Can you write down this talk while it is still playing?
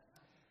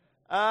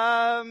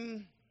That's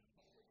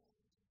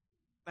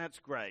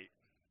great.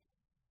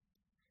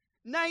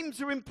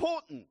 Names are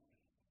important.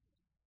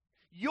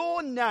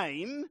 Your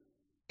name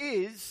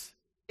is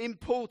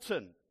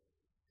important.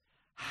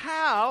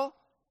 How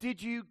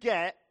did you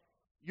get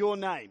your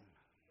name?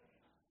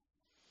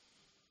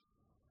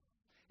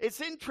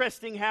 It's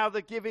interesting how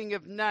the giving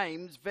of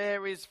names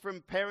varies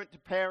from parent to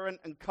parent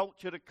and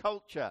culture to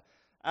culture.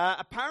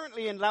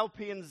 Apparently in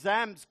Laupi and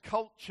Zam's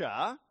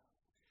culture,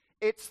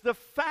 it's the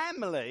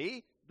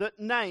family that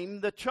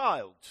name the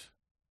child.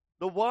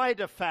 The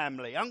wider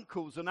family,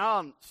 uncles and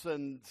aunts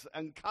and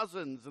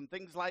cousins and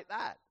things like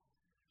that.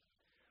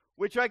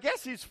 Which I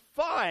guess is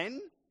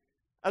fine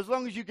as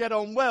long as you get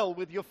on well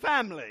with your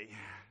family.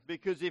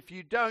 Because if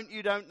you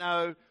don't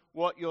know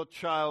what your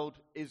child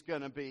is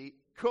going to be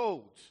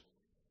called.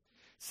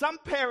 Some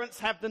parents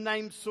have the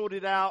name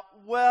sorted out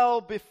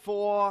well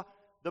before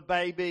the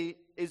baby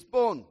is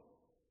born.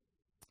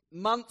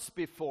 Months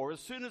before, as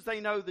soon as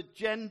they know the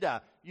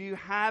gender, you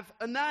have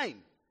a name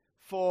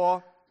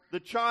for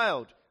the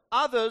child.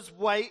 Others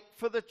wait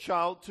for the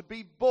child to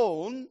be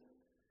born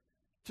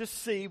to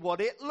see what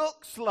it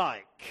looks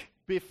like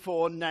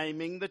before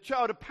naming the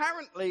child.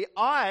 Apparently,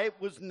 I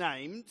was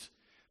named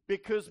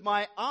because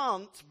my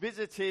aunt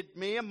visited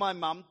me and my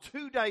mum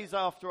 2 days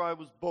after I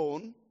was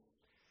born.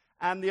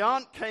 And the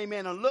aunt came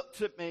in and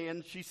looked at me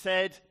and she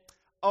said,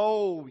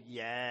 "Oh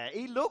yeah,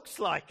 he looks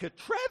like a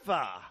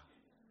Trevor."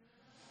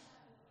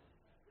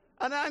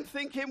 And I'm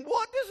thinking,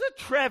 what does a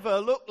Trevor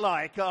look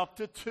like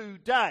after 2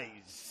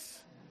 days?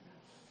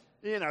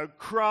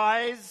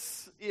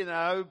 Cries,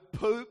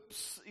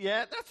 poops.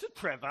 Yeah, that's a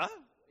Trevor.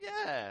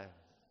 Yeah.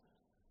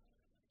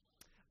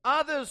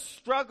 Others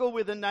struggle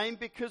with a name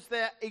because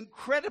they're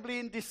incredibly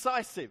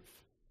indecisive.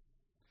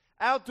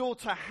 Our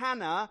daughter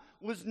Hannah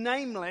was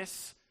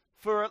nameless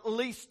for at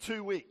least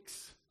 2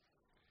 weeks.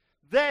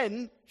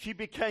 Then she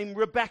became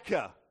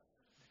Rebecca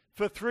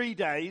for 3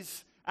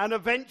 days, and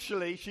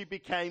eventually she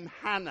became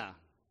Hannah.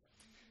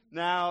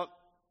 Now,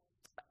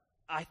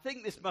 I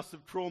think this must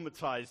have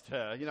traumatized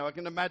her. I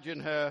can imagine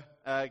her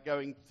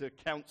going to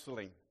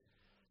counseling.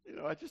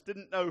 I just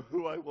didn't know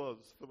who I was.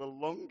 For the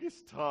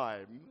longest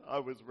time, I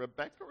was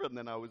Rebecca, and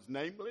then I was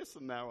nameless,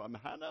 and now I'm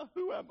Hannah.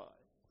 Who am I?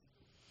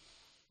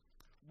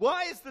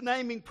 Why is the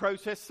naming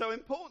process so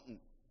important?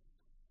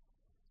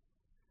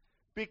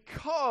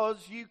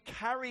 Because you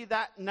carry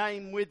that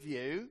name with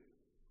you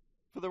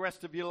for the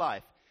rest of your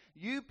life.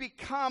 You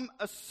become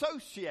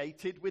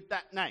associated with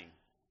that name.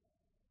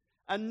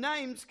 And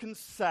names can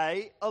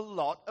say a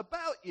lot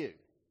about you.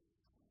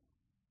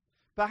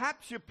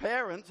 Perhaps your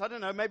parents, I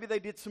don't know, maybe they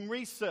did some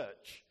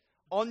research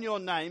on your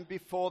name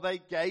before they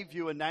gave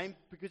you a name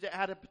because it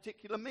had a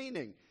particular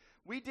meaning.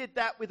 We did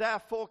that with our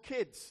 4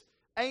 kids.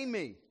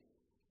 Amy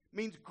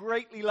means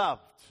greatly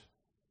loved.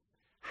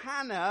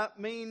 Hannah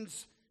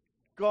means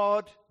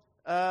full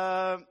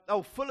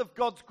of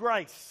God's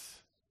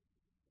grace.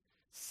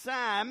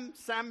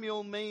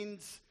 Samuel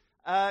means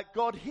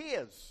God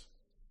hears.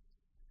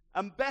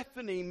 And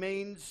Bethany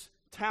means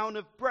town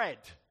of bread.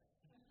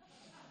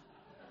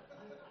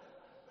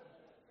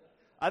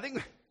 I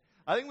think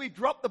we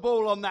dropped the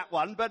ball on that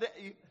one, but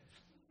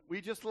we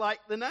just like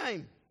the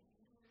name.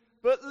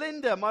 But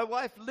Linda, my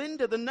wife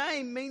Linda, the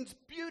name means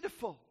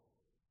beautiful.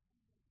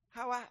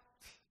 How apt.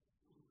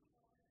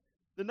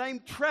 The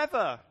name Trev,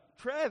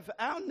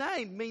 our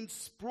name means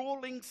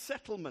sprawling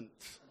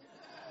settlement.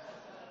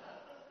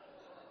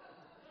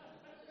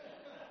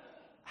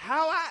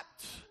 How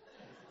apt.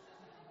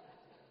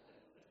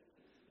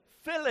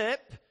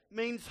 Philip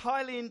means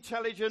highly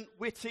intelligent,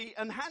 witty,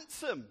 and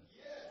handsome.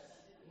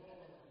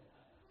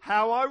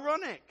 How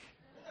ironic.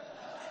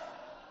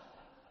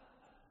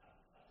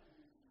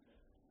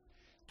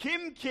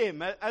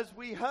 Kim, as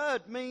we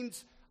heard,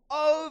 means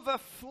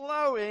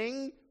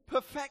overflowing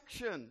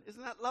perfection.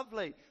 Isn't that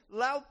lovely?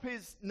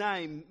 Laupi's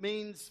name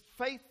means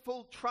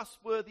faithful,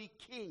 trustworthy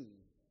king.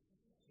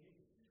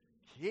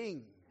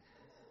 King,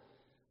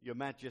 Your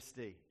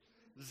Majesty.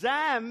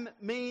 Zam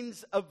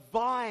means a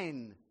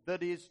vine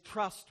that is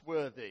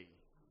trustworthy.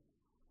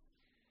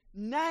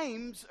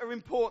 Names are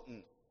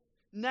important.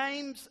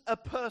 Names are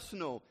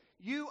personal.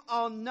 You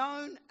are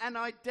known and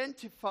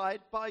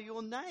identified by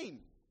your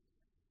name.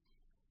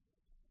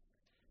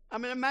 I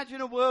mean,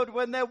 imagine a world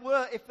when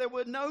if there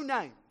were no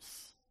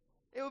names.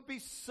 It would be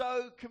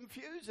so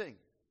confusing.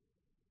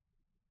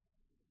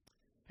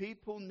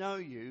 People know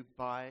you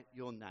by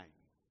your name.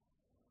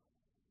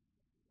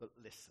 But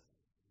listen.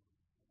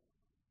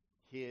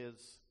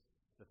 Here's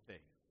the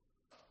thing.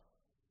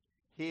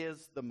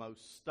 Here's the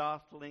most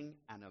startling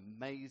and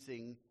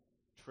amazing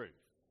truth.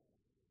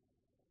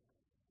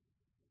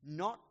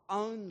 Not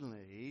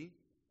only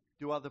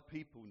do other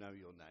people know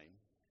your name,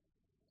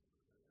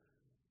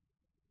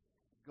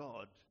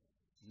 God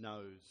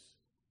knows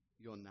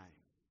your name.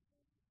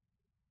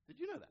 Did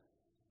you know that?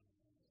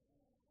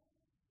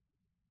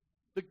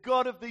 The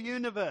God of the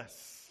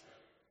universe,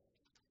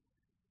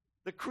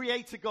 the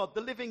creator God,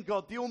 the living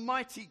God, the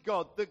almighty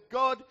God, the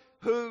God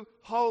who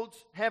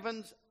holds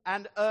heavens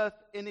and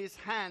earth in his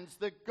hands,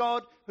 the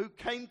God who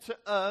came to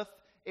earth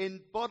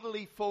in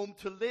bodily form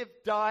to live,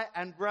 die,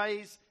 and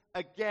raise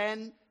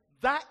again.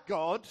 That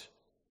God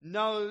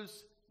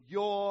knows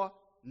your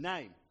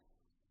name.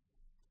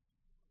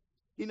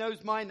 He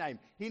knows my name.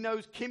 He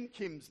knows Kim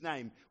Kim's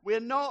name. We're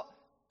not,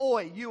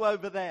 oi, you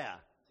over there.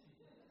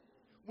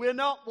 We're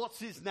not, what's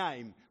his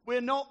name?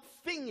 We're not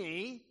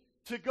thingy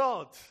to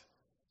God.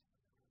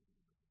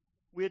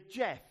 We're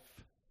Jeff.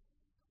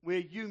 We're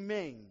Yu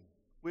Ming.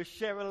 We're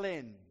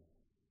Sherilyn.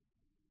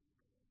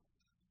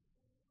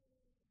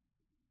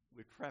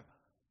 We're Trevor.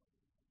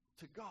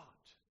 To God.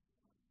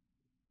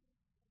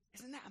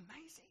 Isn't that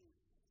amazing?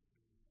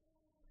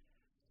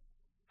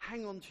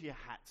 Hang on to your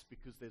hats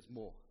because there's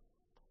more.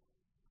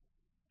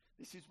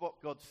 This is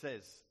what God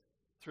says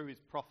through his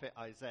prophet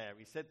Isaiah.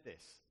 He said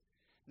this.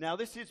 Now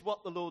this is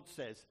what the Lord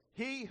says.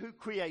 He who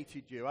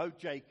created you, O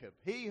Jacob.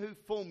 He who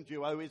formed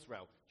you, O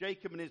Israel.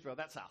 Jacob and Israel,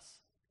 that's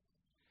us.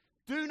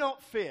 Do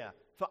not fear,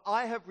 for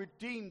I have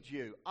redeemed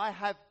you. I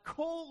have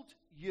called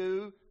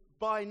you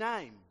by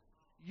name.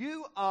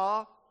 You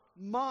are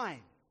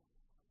mine.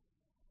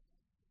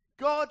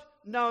 God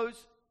knows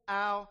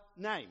our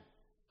name.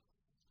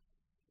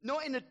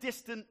 Not in a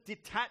distant,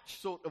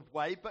 detached sort of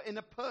way, but in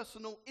a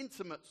personal,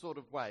 intimate sort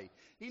of way.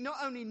 He not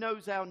only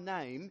knows our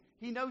name,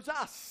 he knows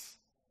us.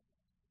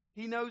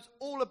 He knows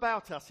all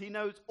about us. He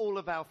knows all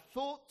of our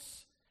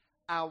thoughts,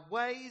 our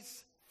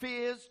ways,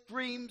 fears,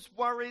 dreams,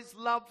 worries,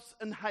 loves,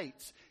 and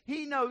hates.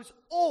 He knows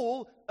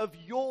all of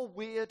your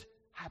weird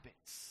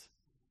habits.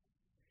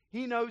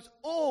 He knows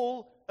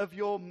all of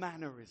your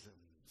mannerisms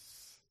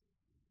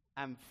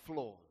and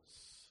flaws.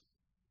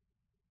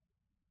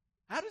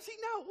 How does he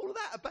know all of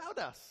that about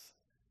us?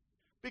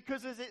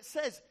 Because as it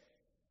says,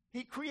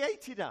 he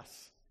created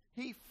us.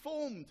 He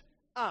formed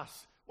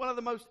us. One of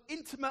the most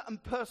intimate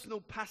and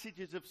personal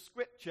passages of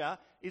Scripture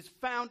is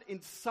found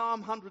in Psalm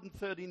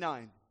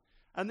 139.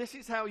 And this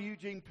is how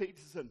Eugene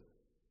Peterson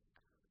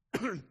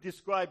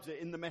describes it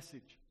in the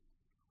Message.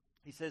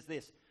 He says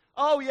this,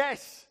 "Oh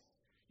yes,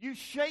 you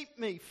shaped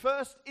me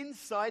first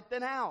inside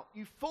then out.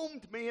 You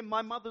formed me in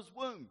my mother's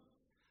womb.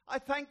 I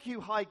thank you,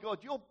 high God,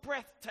 you're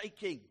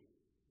breathtaking.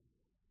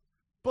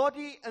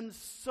 Body and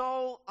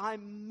soul,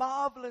 I'm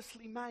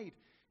marvelously made.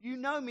 You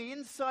know me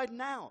inside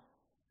and out.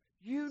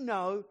 You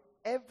know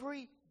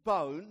every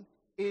bone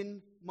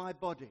in my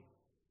body.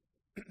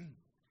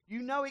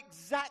 You know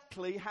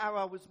exactly how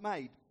I was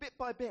made, bit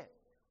by bit.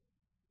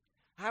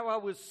 How I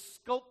was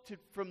sculpted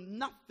from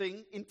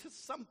nothing into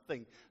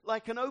something.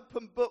 Like an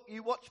open book,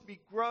 you watched me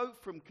grow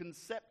from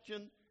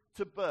conception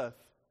to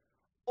birth.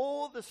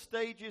 All the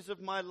stages of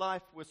my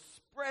life were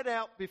spread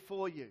out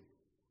before you.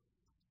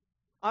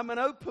 I'm an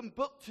open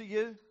book to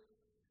you,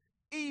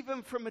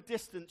 even from a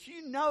distance.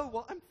 You know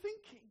what I'm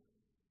thinking.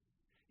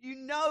 You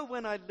know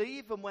when I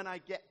leave and when I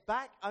get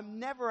back. I'm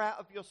never out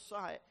of your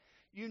sight.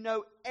 You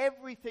know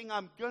everything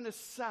I'm going to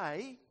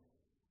say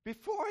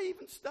before I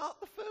even start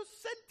the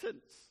first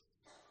sentence.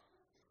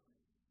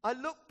 I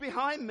look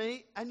behind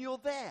me and you're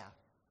there.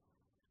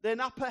 Then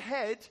up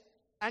ahead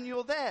and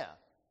you're there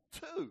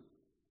too.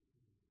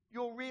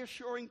 Your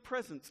reassuring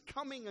presence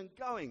coming and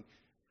going.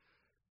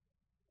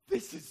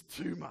 This is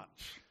too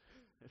much.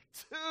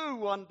 Too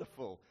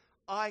wonderful.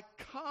 I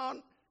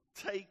can't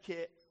take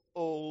it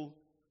all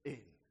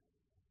in.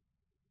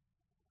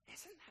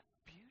 Isn't that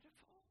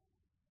beautiful?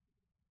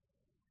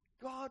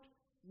 God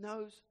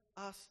knows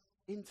us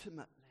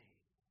intimately.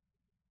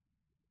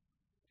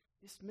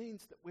 This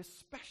means that we're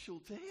special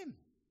to him.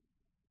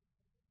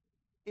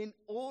 In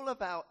all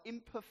of our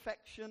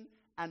imperfection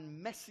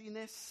and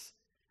messiness,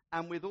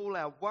 and with all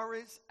our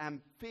worries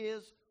and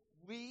fears,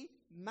 we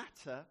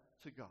matter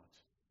to God.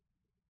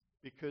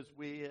 Because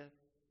we're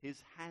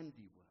his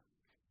handiwork.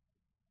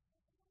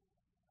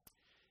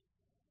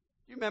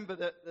 You remember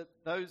that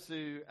those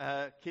who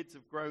kids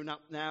have grown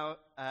up now,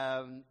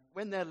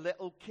 when they're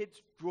little,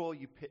 kids draw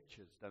you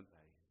pictures, don't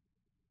they?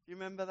 Do you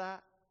remember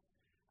that?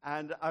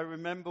 And I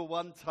remember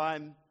one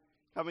time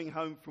coming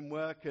home from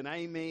work, and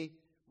Amy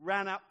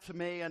ran up to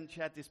me, and she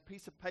had this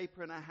piece of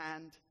paper in her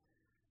hand,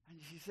 and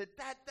she said,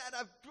 Dad,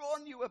 I've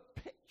drawn you a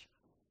picture.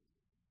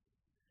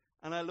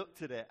 And I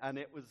looked at it, and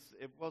it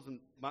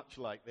wasn't much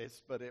like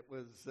this, but it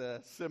was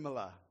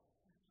similar.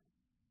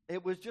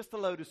 It was just a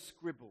load of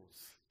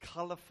scribbles,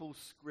 colorful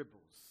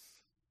scribbles.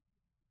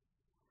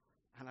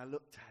 And I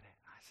looked at it,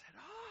 and I said,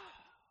 oh,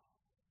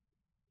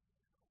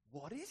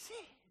 what is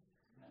it?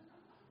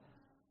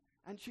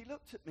 And she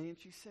looked at me, and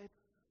she said,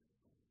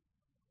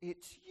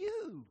 it's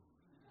you.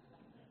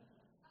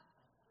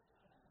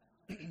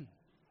 And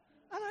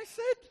I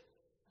said,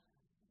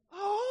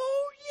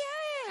 oh,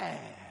 yeah.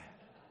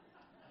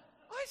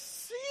 I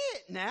see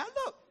it now.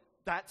 Look,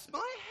 that's my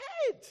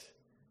head.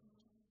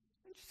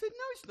 And she said,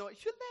 no, it's not.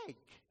 It's your leg.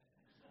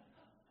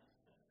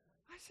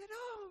 I said,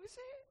 oh, is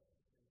it?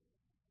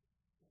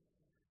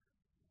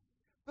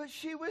 But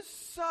she was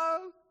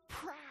so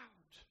proud.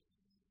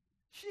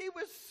 She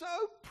was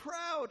so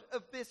proud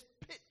of this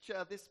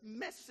picture, this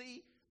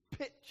messy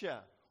picture.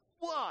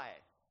 Why?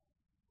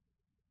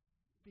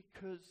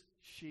 Because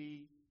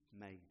she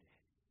made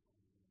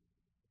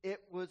it.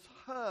 It was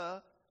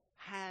her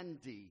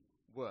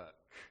handiwork.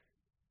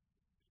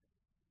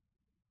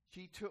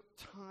 She took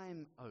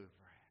time over it.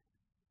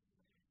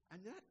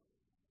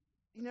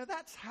 And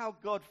that's how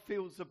God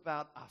feels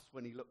about us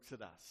when he looks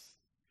at us.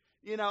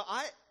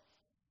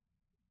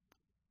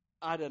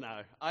 I don't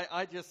know.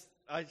 I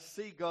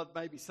see God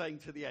maybe saying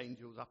to the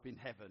angels up in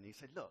heaven, he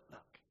said, look,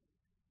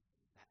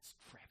 that's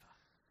Trevor.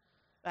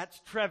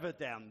 That's Trevor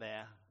down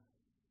there.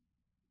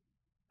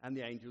 And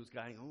the angel's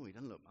going, oh, he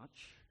doesn't look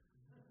much.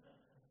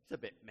 He's a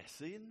bit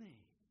messy, isn't he?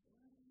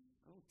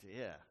 Oh,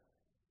 dear.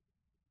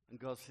 And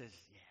God says,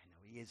 yeah, no,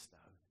 he is,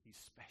 though. He's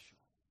special.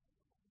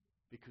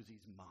 Because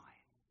he's mine.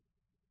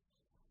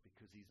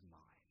 Because he's mine.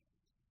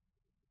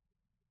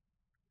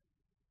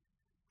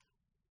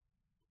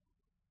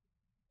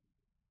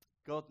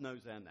 God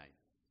knows our name.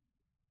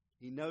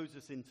 He knows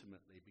us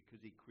intimately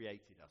because he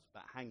created us.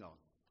 But hang on.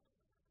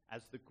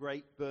 As the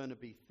great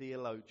Burnaby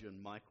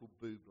theologian Michael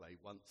Bublé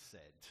once said,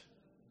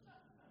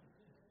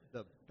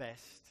 the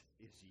best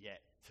is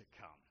yet to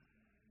come.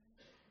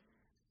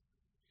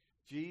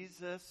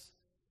 Jesus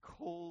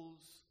calls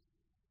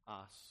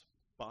us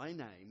by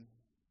name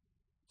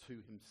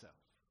to himself.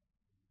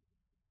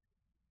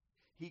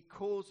 He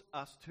calls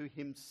us to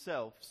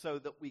himself so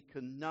that we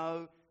can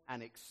know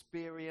and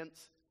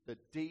experience the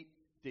deep,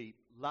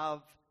 deep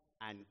love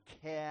and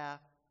care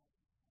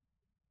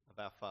of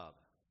our Father.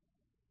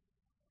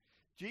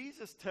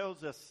 Jesus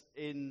tells us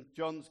in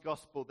John's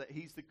Gospel that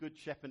he's the good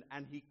shepherd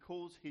and he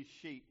calls his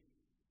sheep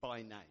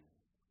by name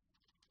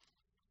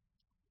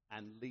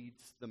and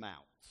leads them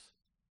out.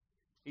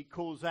 He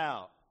calls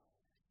out.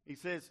 He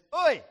says,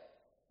 "Oi,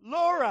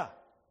 Laura,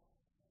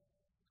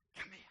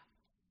 come here,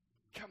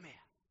 come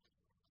here.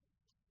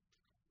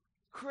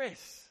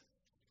 Chris,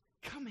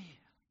 come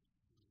here,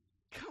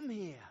 come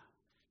here.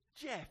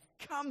 Jeff,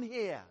 come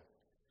here,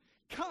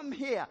 come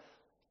here.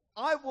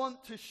 I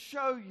want to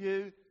show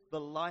you the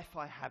life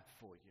I have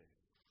for you.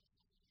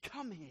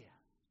 Come here.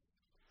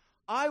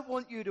 I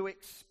want you to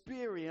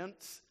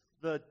experience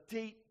the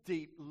deep,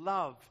 deep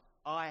love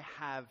I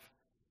have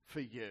for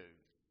you.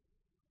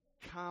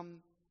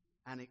 Come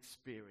and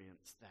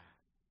experience that."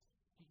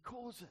 He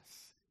calls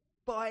us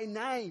by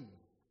name.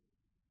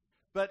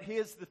 But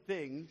here's the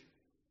thing.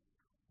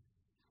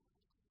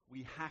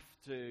 We have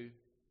to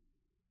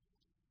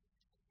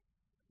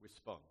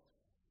respond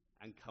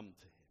and come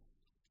to him.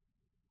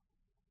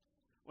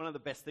 One of the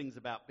best things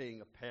about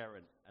being a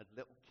parent as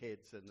little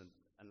kids, and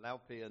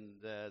Laupi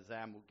and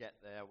Zam will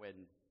get there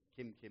when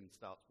Kim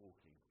starts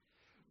walking.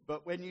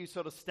 But when you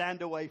sort of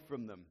stand away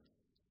from them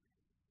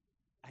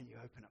and you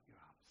open up your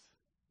arms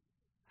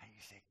and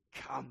you say,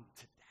 "Come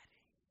to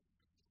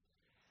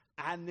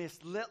Daddy." And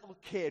this little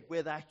kid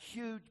with a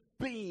huge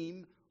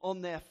beam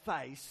on their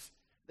face,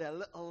 their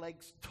little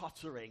legs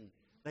tottering,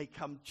 they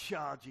come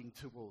charging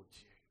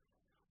towards you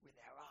with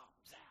their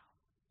arms out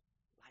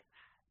like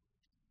that.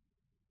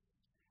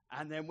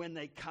 And then when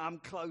they come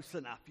close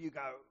enough, you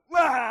go,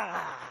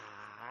 "Wah!"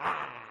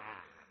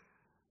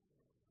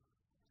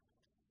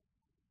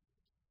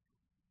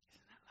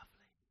 Isn't that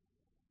lovely?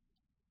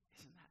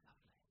 Isn't that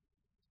lovely?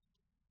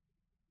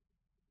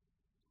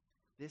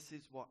 This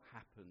is what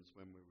happens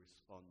when we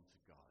respond to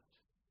God.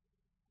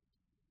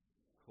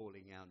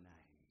 Calling our name.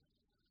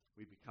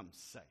 We become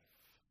safe.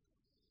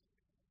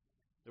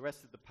 The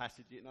rest of the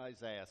passage in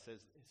Isaiah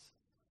says this.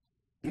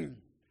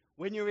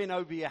 When you're in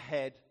over your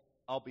head,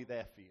 I'll be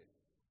there for you.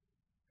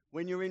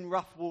 When you're in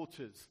rough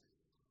waters,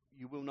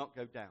 you will not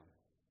go down.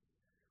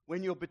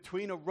 When you're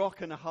between a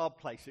rock and a hard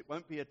place, it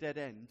won't be a dead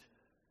end,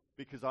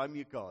 because I'm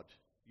your God,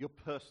 your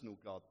personal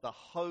God, the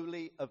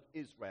Holy of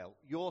Israel,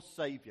 your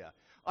Savior.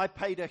 I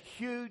paid a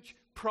huge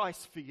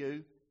price for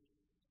you.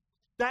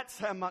 That's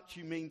how much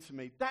you mean to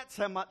me. That's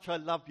how much I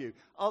love you.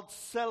 I'll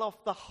sell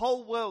off the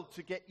whole world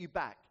to get you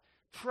back.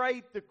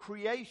 Trade the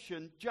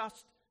creation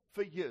just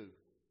for you.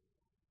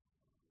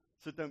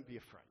 So don't be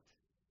afraid.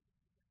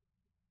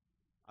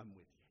 I'm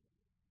with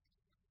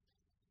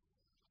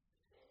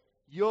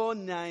you. Your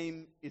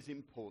name is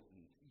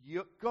important.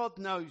 God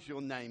knows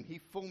your name. He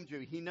formed you.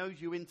 He knows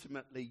you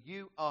intimately.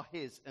 You are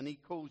his, and he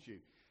calls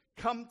you.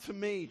 Come to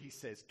me, he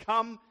says.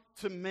 Come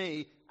to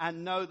me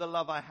and know the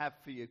love I have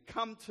for you.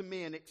 Come to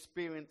me and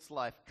experience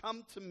life.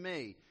 Come to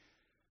me.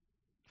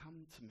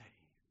 Come to me.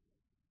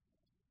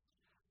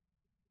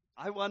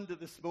 I wonder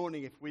this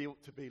morning if we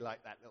ought to be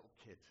like that little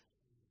kid,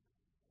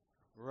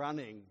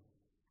 running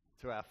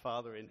to our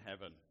Father in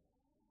heaven,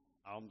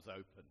 arms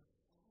open,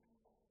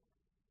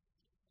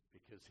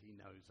 because he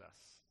knows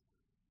us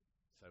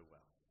so well.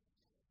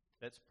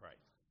 Let's pray.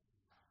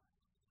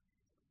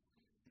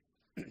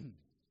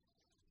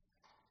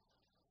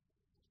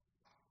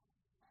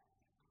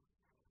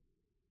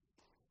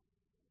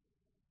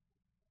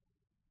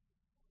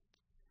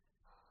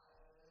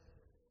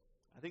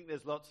 I think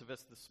there's lots of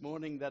us this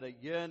morning that are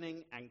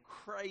yearning and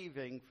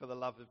craving for the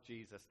love of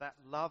Jesus, that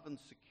love and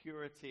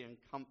security and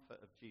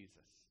comfort of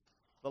Jesus,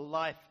 the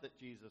life that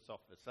Jesus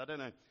offers. I don't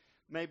know,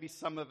 maybe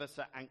some of us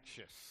are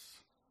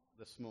anxious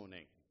this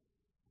morning.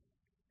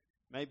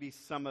 Maybe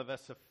some of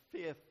us are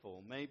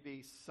fearful.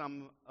 Maybe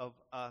some of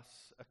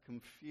us are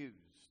confused.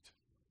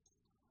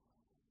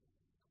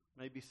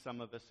 Maybe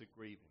some of us are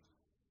grieving.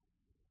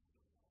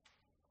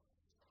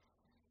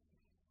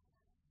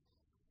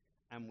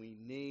 And we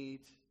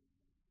need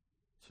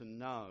to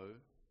know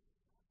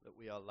that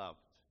we are loved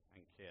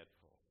and cared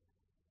for.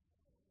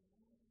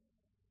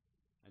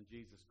 And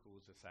Jesus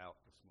calls us out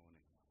this morning,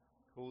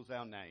 calls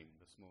our name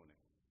this morning.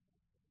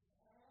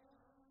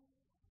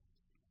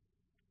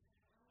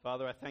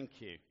 Father, I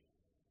thank you.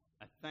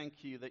 I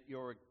thank you that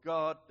you're a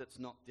God that's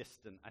not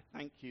distant. I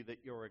thank you that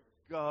you're a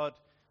God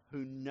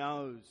who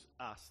knows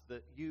us,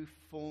 that you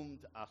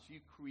formed us, you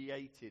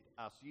created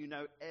us, you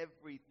know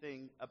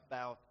everything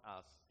about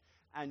us,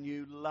 and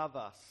you love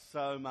us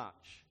so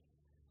much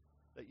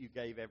that you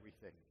gave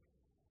everything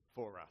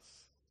for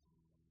us.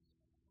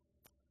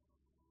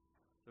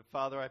 So,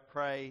 Father, I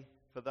pray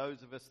for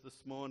those of us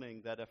this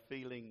morning that are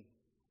feeling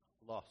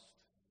lost,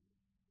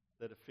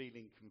 that are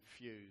feeling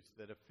confused,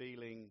 that are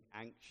feeling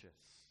anxious.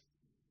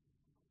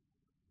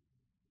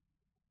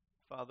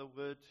 Father,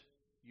 would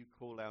you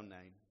call our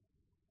name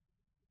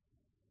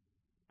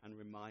and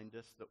remind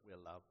us that we're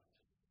loved?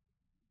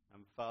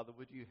 And Father,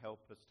 would you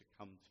help us to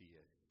come to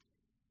you?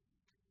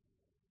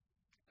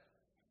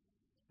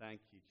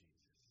 Thank you, Jesus.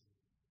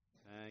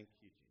 Thank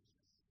you, Jesus.